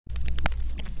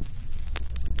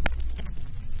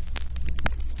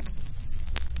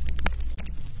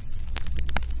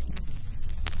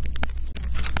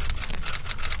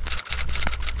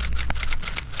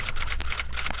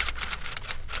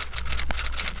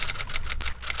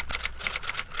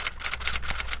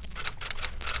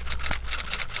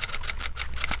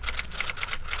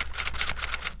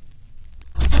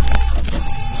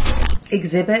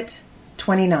Exhibit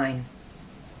 29,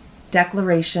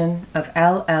 Declaration of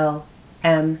LLMG.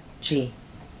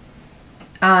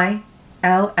 I,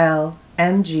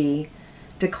 LLMG,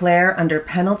 declare under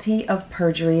penalty of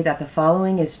perjury that the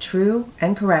following is true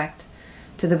and correct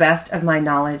to the best of my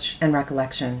knowledge and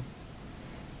recollection.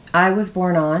 I was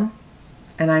born on,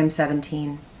 and I am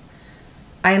 17.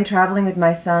 I am traveling with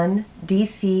my son,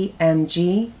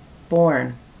 DCMG,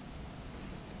 born.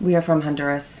 We are from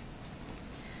Honduras.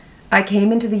 I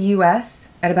came into the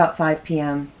U.S. at about 5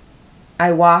 p.m.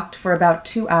 I walked for about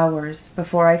 2 hours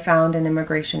before I found an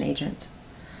immigration agent.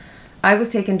 I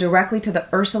was taken directly to the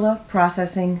Ursula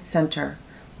Processing Center,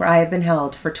 where I have been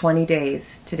held for 20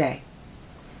 days today.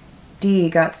 D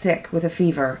got sick with a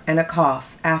fever and a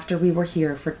cough after we were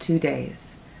here for 2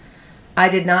 days. I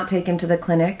did not take him to the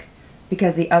clinic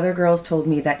because the other girls told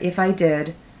me that if I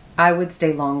did, I would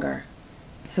stay longer.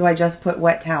 So I just put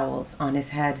wet towels on his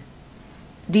head.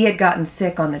 D had gotten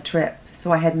sick on the trip,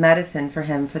 so I had medicine for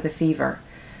him for the fever.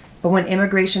 But when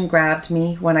immigration grabbed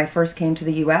me when I first came to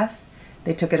the U.S.,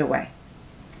 they took it away.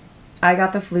 I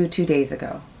got the flu 2 days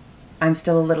ago. I'm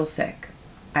still a little sick.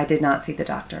 I did not see the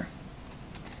doctor.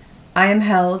 I am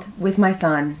held with my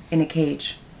son in a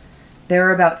cage. There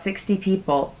are about 60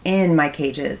 people in my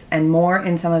cages and more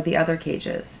in some of the other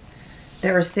cages.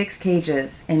 There are 6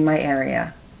 cages in my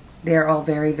area. They are all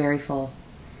very, very full.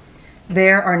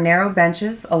 There are narrow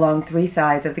benches along 3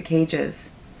 sides of the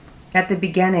cages. At the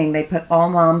beginning, they put all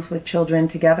moms with children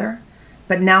together,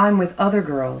 but now I'm with other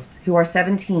girls who are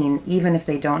 17 even if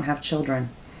they don't have children.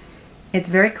 It's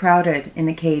very crowded in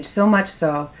the cage, so much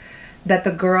so that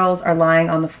the girls are lying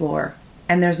on the floor,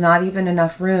 and there's not even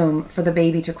enough room for the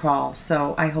baby to crawl,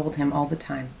 so I hold him all the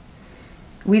time.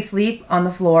 We sleep on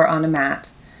the floor on a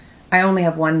mat. I only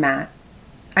have 1 mat.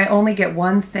 I only get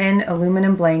 1 thin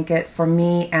aluminum blanket for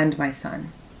me and my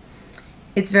son.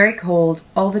 It's very cold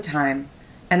all the time,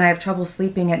 and I have trouble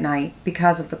sleeping at night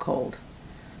because of the cold.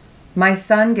 My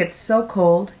son gets so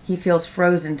cold he feels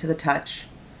frozen to the touch.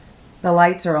 The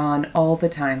lights are on all the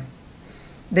time.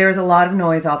 There is a lot of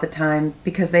noise all the time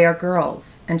because they are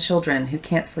girls and children who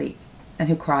can't sleep and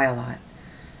who cry a lot.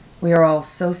 We are all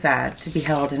so sad to be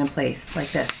held in a place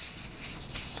like this.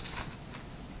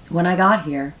 When I got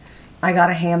here, I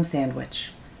got a ham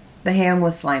sandwich. The ham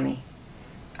was slimy.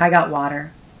 I got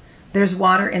water. There's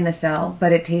water in the cell,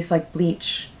 but it tastes like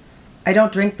bleach. I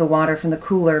don't drink the water from the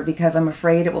cooler because I'm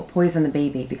afraid it will poison the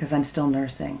baby because I'm still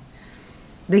nursing.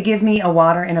 They give me a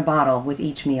water in a bottle with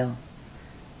each meal.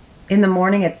 In the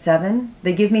morning at 7,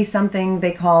 they give me something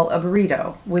they call a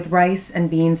burrito with rice and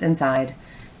beans inside,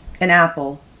 an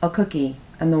apple, a cookie,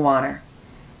 and the water.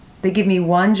 They give me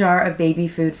 1 jar of baby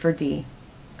food for D.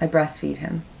 I breastfeed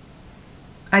him.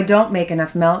 I don't make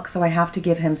enough milk, so I have to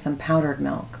give him some powdered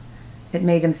milk. It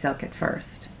made him sick at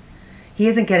first. He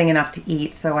isn't getting enough to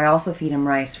eat, so I also feed him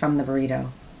rice from the burrito.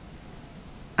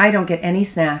 I don't get any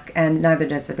snack, and neither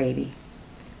does the baby.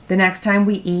 The next time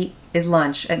we eat is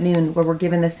lunch at noon, where we're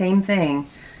given the same thing,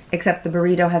 except the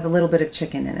burrito has a little bit of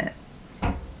chicken in it.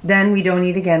 Then we don't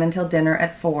eat again until dinner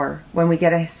at 4, when we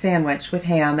get a sandwich with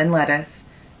ham and lettuce,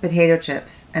 potato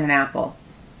chips, and an apple.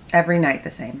 Every night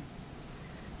the same.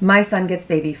 My son gets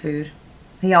baby food.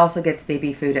 He also gets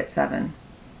baby food at 7.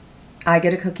 I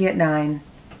get a cookie at 9.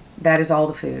 That is all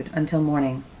the food until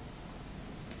morning.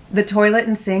 The toilet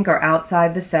and sink are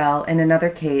outside the cell in another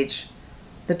cage.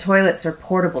 The toilets are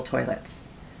portable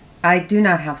toilets. I do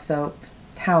not have soap,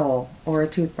 towel, or a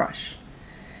toothbrush.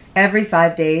 Every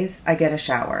 5 days, I get a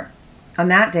shower. On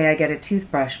that day, I get a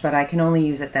toothbrush, but I can only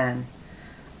use it then.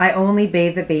 I only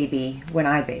bathe the baby when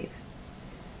I bathe.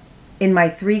 In my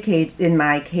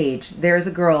cage, there is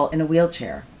a girl in a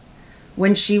wheelchair.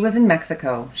 When she was in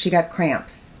Mexico, she got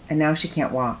cramps, and now she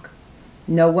can't walk.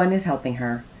 No one is helping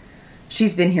her.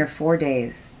 She's been here 4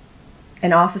 days.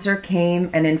 An officer came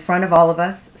and in front of all of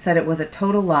us said it was a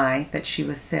total lie that she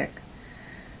was sick.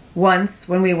 Once,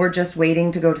 when we were just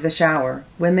waiting to go to the shower,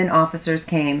 women officers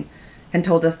came and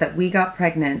told us that we got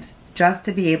pregnant just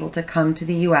to be able to come to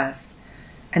the U.S.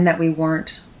 and that we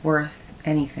weren't worth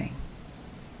anything.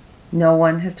 No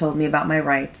one has told me about my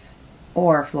rights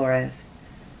or Flores.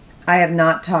 I have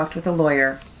not talked with a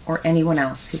lawyer or anyone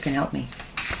else who can help me.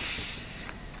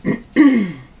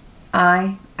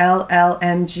 I,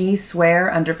 LLMG,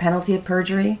 swear under penalty of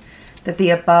perjury that the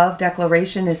above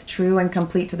declaration is true and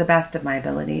complete to the best of my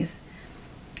abilities.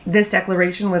 This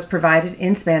declaration was provided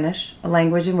in Spanish, a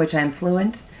language in which I am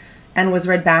fluent, and was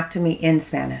read back to me in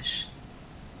Spanish.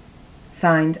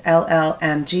 Signed,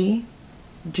 LLMG,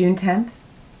 June 10th,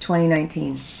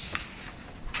 2019.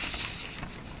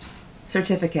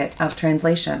 Certificate of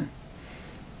Translation.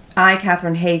 I,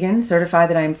 Catherine Hagan, certify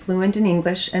that I am fluent in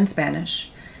English and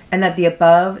Spanish, and that the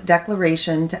above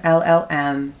declaration to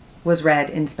LLM was read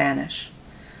in Spanish.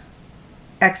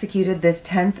 Executed this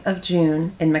 10th of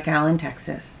June in McAllen,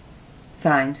 Texas.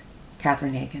 Signed,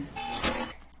 Catherine Hagan.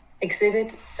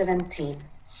 Exhibit 17.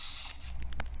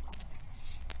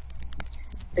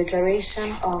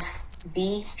 Declaration of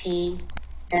BPMM.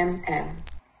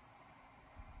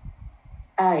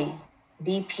 I,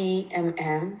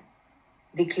 BPMM,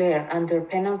 declare under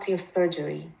penalty of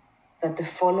perjury that the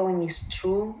following is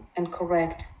true and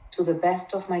correct to the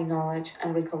best of my knowledge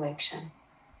and recollection.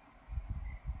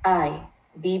 I,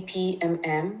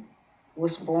 BPMM,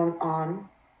 was born on.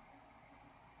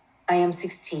 I am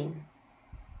 16.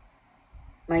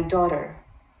 My daughter,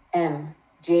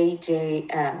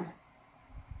 MJJM,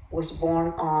 was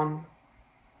born on.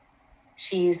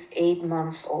 She is 8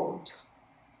 months old.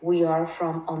 We are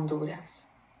from Honduras.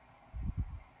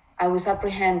 I was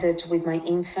apprehended with my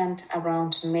infant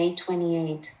around May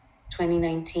 28,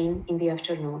 2019 in the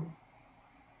afternoon.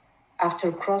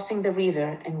 After crossing the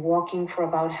river and walking for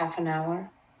about half an hour,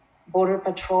 Border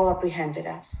Patrol apprehended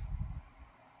us.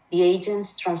 The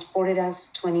agents transported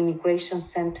us to an immigration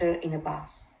center in a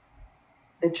bus.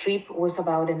 The trip was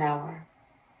about an hour.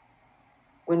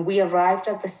 When we arrived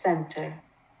at the center,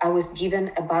 I was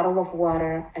given a bottle of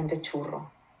water and a churro.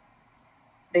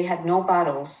 They had no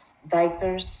bottles,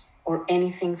 diapers, or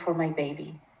anything for my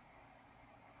baby.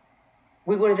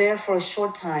 We were there for a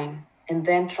short time and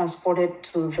then transported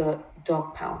to the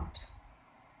dog pound.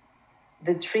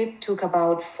 The trip took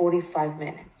about 45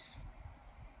 minutes.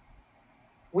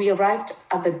 We arrived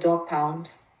at the dog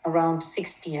pound around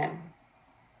 6 p.m.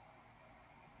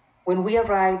 When we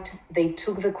arrived, they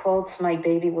took the clothes my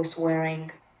baby was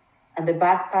wearing and the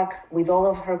backpack with all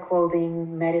of her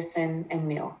clothing, medicine, and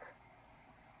milk.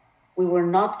 We were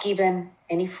not given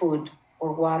any food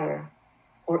or water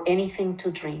or anything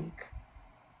to drink.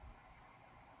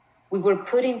 We were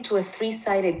put into a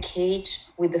 3-sided cage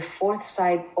with the 4th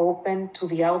side open to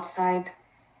the outside,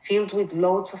 filled with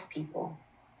loads of people.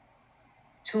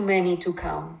 Too many to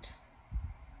count.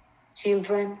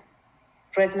 Children,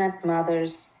 pregnant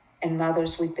mothers, and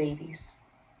mothers with babies.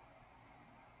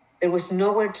 There was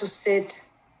nowhere to sit.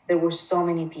 There were so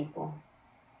many people.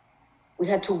 We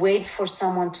had to wait for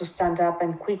someone to stand up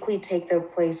and quickly take their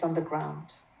place on the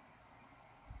ground.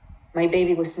 My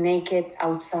baby was naked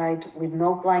outside with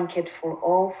no blanket for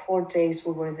all 4 days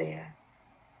we were there.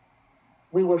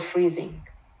 We were freezing.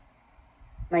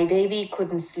 My baby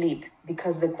couldn't sleep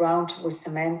because the ground was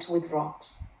cement with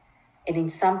rocks, and in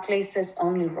some places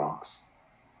only rocks.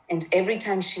 And every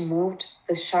time she moved,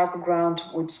 the sharp ground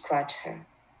would scratch her.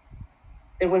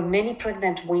 There were many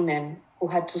pregnant women who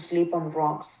had to sleep on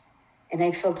rocks, and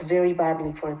I felt very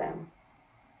badly for them.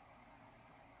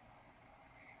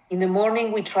 In the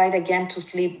morning, we tried again to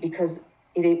sleep because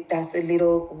it was a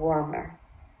little warmer.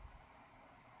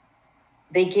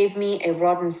 They gave me a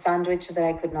rotten sandwich that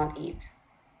I could not eat.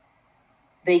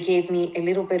 They gave me a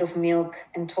little bit of milk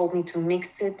and told me to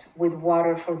mix it with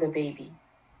water for the baby.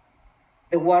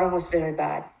 The water was very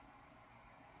bad.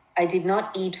 I did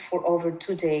not eat for over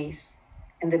 2 days,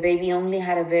 and the baby only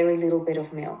had a very little bit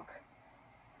of milk.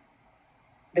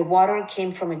 The water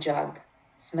came from a jug,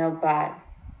 smelled bad,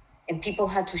 and people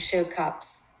had to share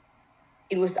cups.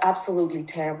 It was absolutely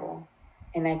terrible,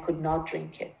 and I could not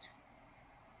drink it.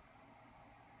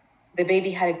 The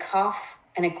baby had a cough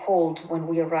and a cold when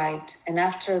we arrived, and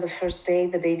after the first day,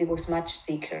 the baby was much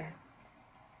sicker.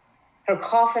 Her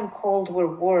cough and cold were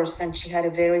worse, and she had a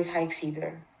very high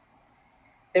fever.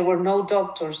 There were no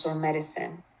doctors or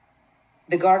medicine.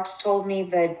 The guards told me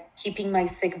that keeping my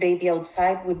sick baby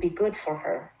outside would be good for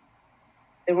her.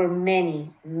 There were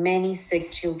many, many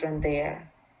sick children there,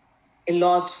 a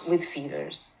lot with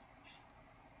fevers.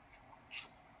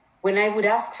 When I would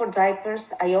ask for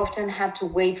diapers, I often had to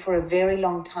wait for a very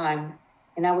long time,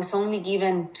 and I was only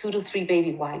given 2 to 3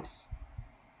 baby wipes.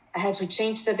 I had to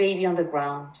change the baby on the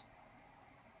ground.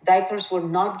 Diapers were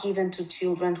not given to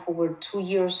children who were 2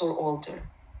 years or older.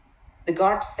 The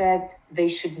guard said they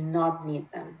should not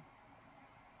need them.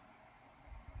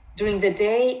 During the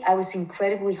day, I was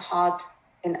incredibly hot,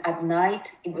 and at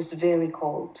night, it was very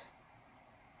cold.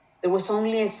 There was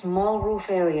only a small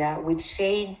roof area with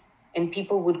shade, and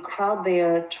people would crowd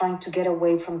there trying to get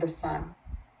away from the sun.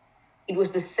 It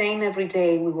was the same every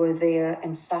day we were there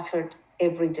and suffered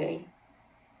every day.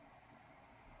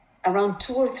 Around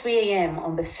 2 or 3 a.m.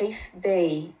 on the 5th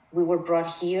day, we were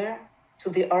brought here to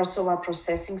the Ursula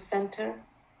Processing Center.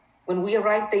 When we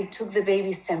arrived, they took the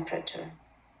baby's temperature.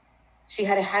 She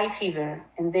had a high fever,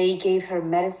 and they gave her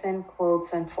medicine,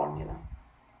 clothes, and formula.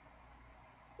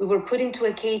 We were put into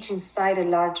a cage inside a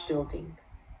large building.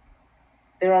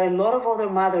 There are a lot of other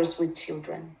mothers with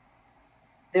children.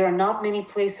 There are not many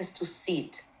places to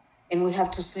sit, and we have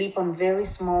to sleep on very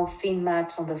small, thin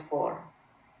mats on the floor.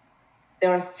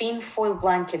 There are thin foil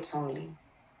blankets only.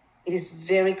 It is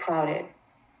very crowded,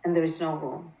 and there is no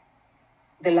room.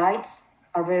 The lights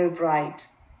are very bright,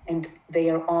 and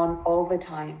they are on all the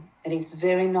time, and it's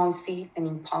very noisy and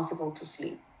impossible to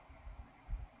sleep.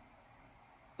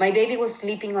 My baby was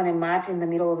sleeping on a mat in the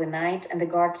middle of the night, and the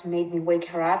guards made me wake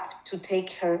her up to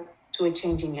take her to a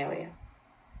changing area.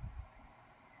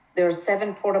 There are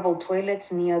 7 portable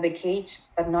toilets near the cage,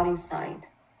 but not inside.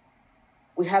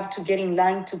 We have to get in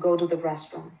line to go to the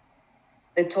restroom.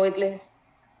 The toilets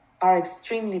are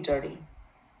extremely dirty.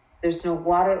 There's no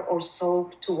water or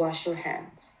soap to wash your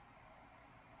hands.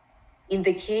 In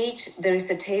the cage, there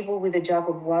is a table with a jug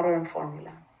of water and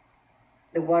formula.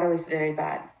 The water is very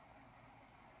bad.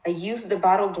 I use the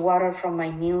bottled water from my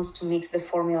meals to mix the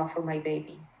formula for my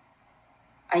baby.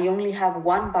 I only have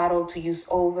 1 bottle to use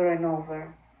over and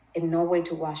over, and no way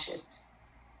to wash it.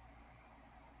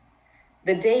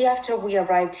 The day after we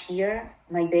arrived here,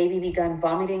 my baby began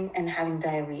vomiting and having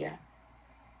diarrhea.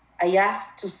 I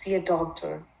asked to see a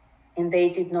doctor, and they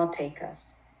did not take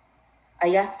us.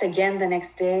 I asked again the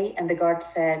next day, and the guard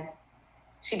said,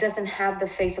 "She doesn't have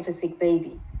the face of a sick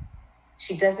baby.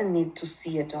 She doesn't need to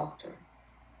see a doctor."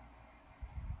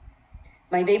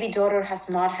 My baby daughter has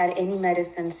not had any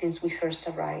medicine since we first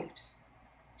arrived.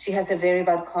 She has a very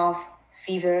bad cough,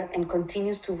 fever, and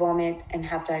continues to vomit and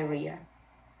have diarrhea.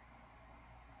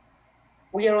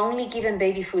 We are only given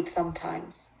baby food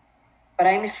sometimes, but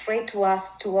I'm afraid to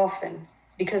ask too often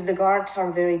because the guards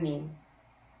are very mean.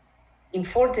 In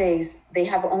 4 days, they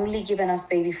have only given us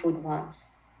baby food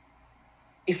once.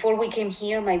 Before we came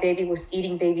here, my baby was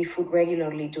eating baby food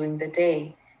regularly during the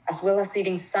day, as well as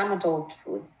eating some adult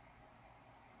food.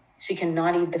 She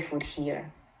cannot eat the food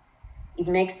here. It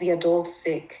makes the adults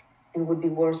sick and would be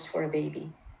worse for a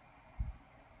baby.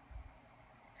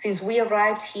 Since we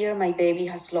arrived here, my baby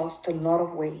has lost a lot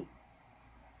of weight.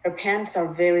 Her pants are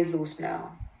very loose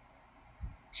now.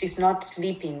 She's not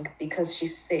sleeping because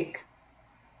she's sick,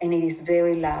 and it is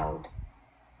very loud.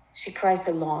 She cries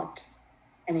a lot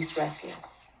and is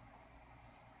restless.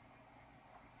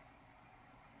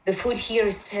 The food here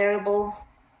is terrible.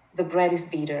 The bread is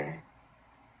bitter.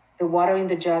 The water in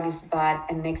the jug is bad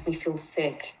and makes me feel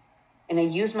sick, and I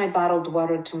use my bottled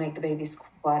water to make the baby's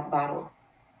bottle.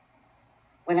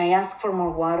 When I ask for more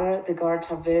water, the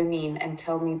guards are very mean and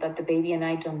tell me that the baby and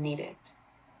I don't need it.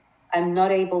 I'm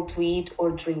not able to eat or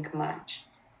drink much.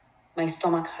 My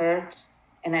stomach hurts,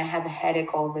 and I have a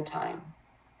headache all the time.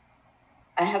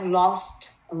 I have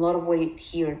lost a lot of weight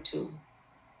here too,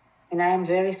 and I am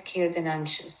very scared and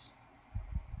anxious.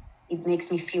 It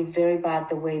makes me feel very bad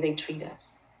the way they treat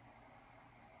us.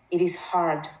 It is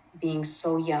hard being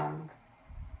so young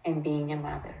and being a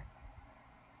mother.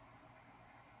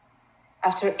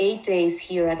 After 8 days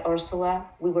here at Ursula,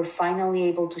 we were finally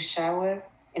able to shower,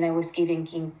 and I was given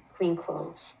clean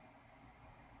clothes.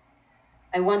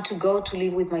 I want to go to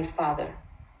live with my father,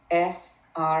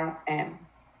 SRM,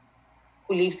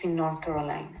 who lives in North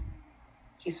Carolina.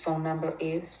 His phone number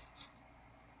is...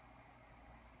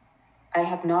 I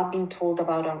have not been told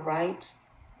about our rights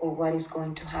or what is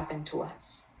going to happen to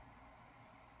us.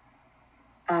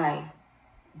 I,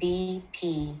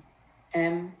 BPMM,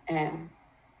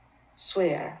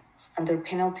 swear under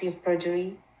penalty of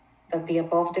perjury that the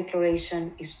above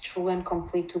declaration is true and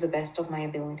complete to the best of my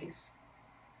abilities.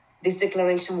 This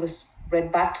declaration was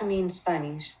read back to me in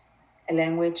Spanish, a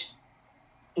language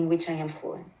in which I am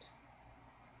fluent.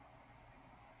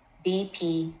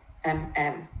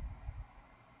 BPMM.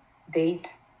 Date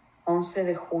 11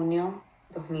 de junio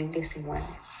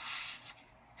 2019.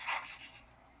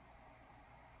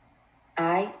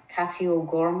 I, Kathy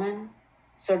O'Gorman,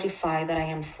 certify that I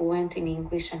am fluent in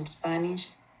English and Spanish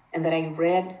and that I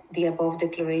read the above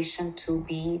declaration to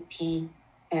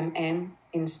BPMM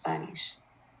in Spanish.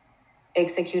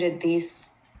 Executed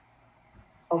this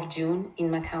of June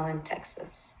in McAllen,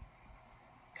 Texas.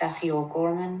 Kathy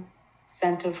O'Gorman,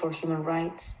 Center for Human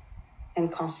Rights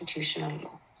and Constitutional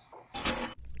Law.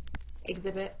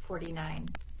 Exhibit 49.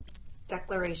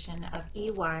 Declaration of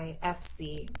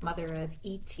EYFC, mother of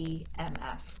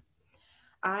ETMF.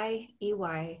 I,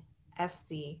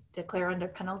 EYFC, declare under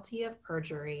penalty of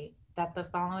perjury that the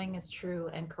following is true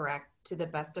and correct to the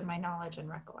best of my knowledge and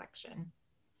recollection.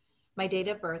 My date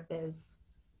of birth is,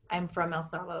 I'm from El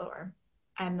Salvador.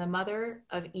 I'm the mother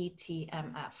of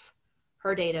ETMF.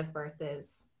 Her date of birth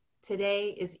is, today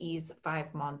is E's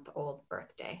 5-month-old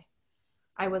birthday.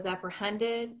 I was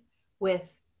apprehended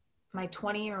with my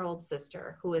 20-year-old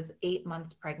sister, who is 8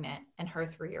 months pregnant, and her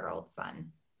 3-year-old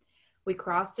son. We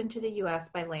crossed into the U.S.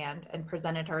 by land and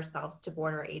presented ourselves to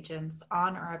border agents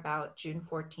on or about June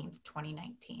 14th,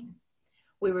 2019.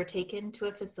 We were taken to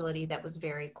a facility that was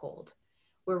very cold.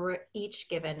 We were each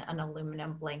given an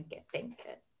aluminum blanket.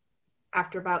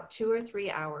 After about 2 or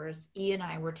 3 hours, E and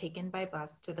I were taken by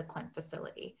bus to the Clint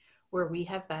facility, where we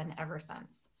have been ever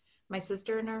since. My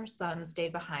sister and her son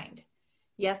stayed behind.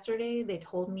 Yesterday, they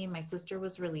told me my sister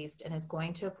was released and is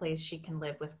going to a place she can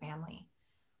live with family.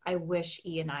 I wish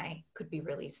E and I could be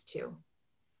released too.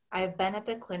 I have been at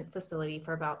the Clint facility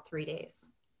for about 3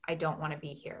 days. I don't want to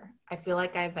be here. I feel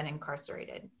like I have been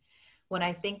incarcerated. When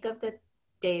I think of the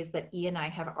days that E and I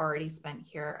have already spent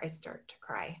here, I start to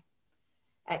cry.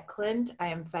 At Clint, I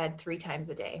am fed 3 times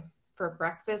a day. For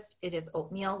breakfast, it is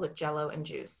oatmeal with Jell-O and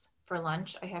juice. For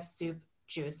lunch, I have soup,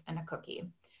 juice, and a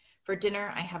cookie. For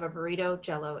dinner, I have a burrito,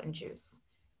 Jell-O, and juice.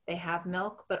 They have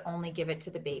milk, but only give it to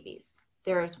the babies.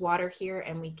 There is water here,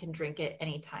 and we can drink it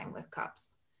anytime with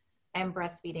cups. I am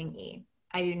breastfeeding E.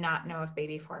 I do not know if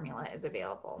baby formula is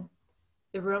available.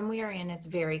 The room we are in is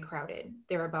very crowded.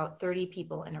 There are about 30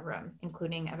 people in a room,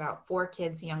 including about 4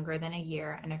 kids younger than a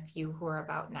year and a few who are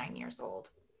about 9 years old.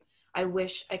 I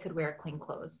wish I could wear clean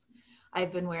clothes.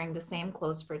 I've been wearing the same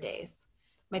clothes for days.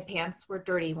 My pants were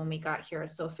dirty when we got here,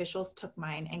 so officials took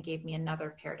mine and gave me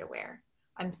another pair to wear.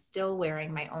 I'm still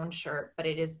wearing my own shirt, but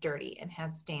it is dirty and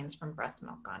has stains from breast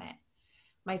milk on it.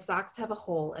 My socks have a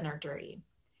hole and are dirty.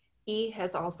 E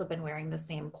has also been wearing the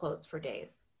same clothes for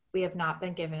days. We have not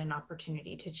been given an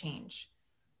opportunity to change.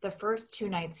 The first 2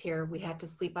 nights here, we had to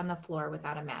sleep on the floor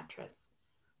without a mattress.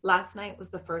 Last night was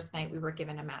the first night we were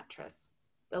given a mattress.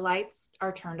 The lights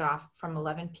are turned off from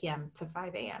 11 p.m. to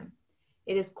 5 a.m.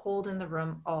 It is cold in the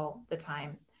room all the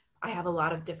time. I have a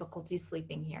lot of difficulty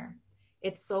sleeping here.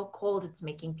 It's so cold, it's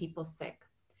making people sick.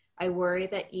 I worry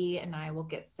that E and I will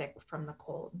get sick from the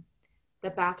cold.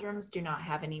 The bathrooms do not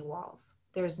have any walls.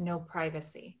 There's no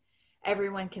privacy.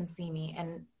 Everyone can see me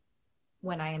and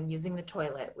when I am using the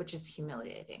toilet, which is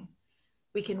humiliating.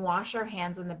 We can wash our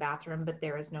hands in the bathroom, but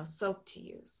there is no soap to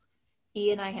use.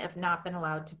 E and I have not been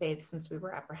allowed to bathe since we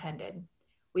were apprehended.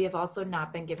 We have also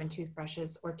not been given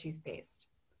toothbrushes or toothpaste.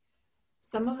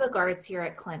 Some of the guards here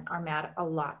at Clint are mad a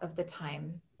lot of the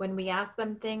time. When we ask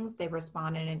them things, they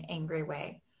respond in an angry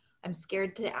way. I'm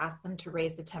scared to ask them to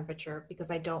raise the temperature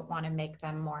because I don't want to make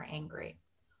them more angry.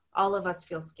 All of us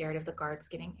feel scared of the guards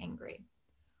getting angry.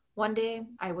 One day,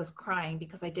 I was crying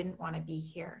because I didn't want to be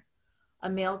here. A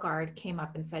male guard came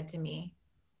up and said to me,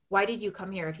 "Why did you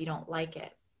come here if you don't like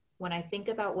it?" When I think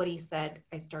about what he said,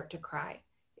 I start to cry.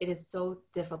 It is so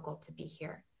difficult to be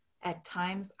here. At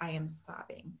times, I am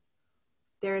sobbing.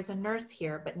 There is a nurse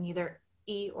here, but neither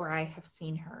E or I have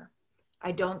seen her.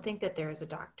 I don't think that there is a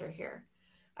doctor here.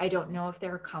 I don't know if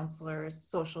there are counselors,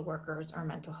 social workers, or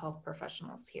mental health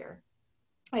professionals here.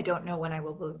 I don't know when I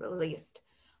will be released.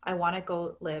 I want to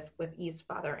go live with E's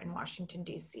father in Washington,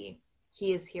 D.C.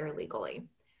 He is here legally.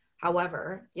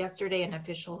 However, yesterday an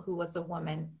official who was a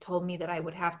woman told me that I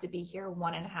would have to be here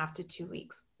 1.5 to 2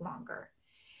 weeks longer.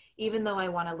 Even though I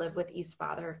want to live with E's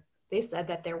father, they said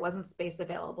that there wasn't space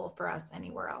available for us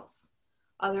anywhere else.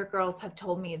 Other girls have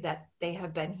told me that they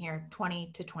have been here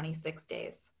 20 to 26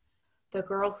 days. The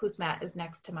girl whose mat is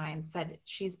next to mine said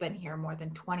she's been here more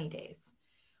than 20 days.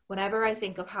 Whenever I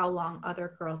think of how long other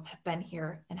girls have been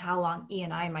here and how long E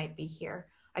and I might be here,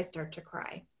 I start to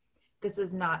cry. This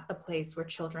is not a place where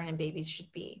children and babies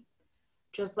should be.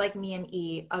 Just like me and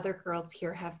E, other girls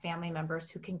here have family members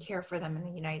who can care for them in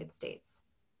the United States.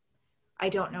 I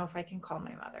don't know if I can call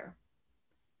my mother.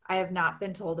 I have not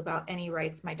been told about any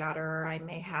rights my daughter or I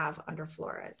may have under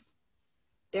Flores.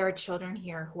 There are children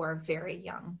here who are very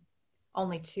young,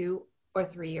 only 2 or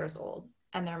 3 years old,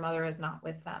 and their mother is not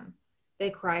with them. They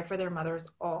cry for their mothers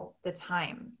all the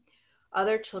time.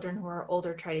 Other children who are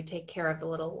older try to take care of the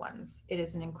little ones. It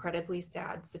is an incredibly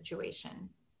sad situation.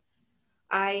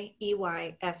 I,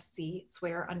 EYFC,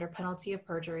 swear under penalty of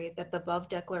perjury that the above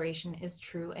declaration is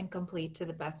true and complete to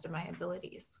the best of my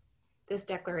abilities. This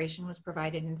declaration was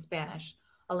provided in Spanish,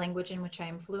 a language in which I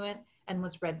am fluent, and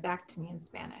was read back to me in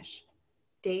Spanish.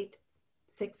 Date,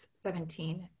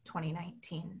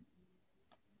 6/17/2019.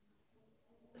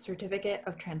 Certificate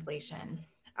of Translation.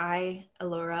 I,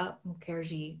 Elora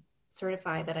Mukherjee,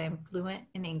 certify that I am fluent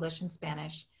in English and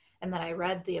Spanish and that I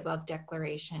read the above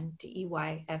declaration to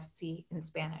EYFC in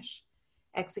Spanish.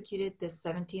 Executed this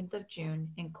 17th of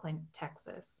June in Clint,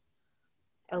 Texas.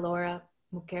 Elora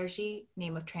Mukherjee,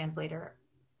 name of translator.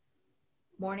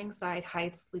 Morningside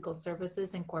Heights Legal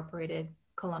Services Incorporated,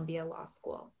 Columbia Law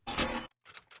School.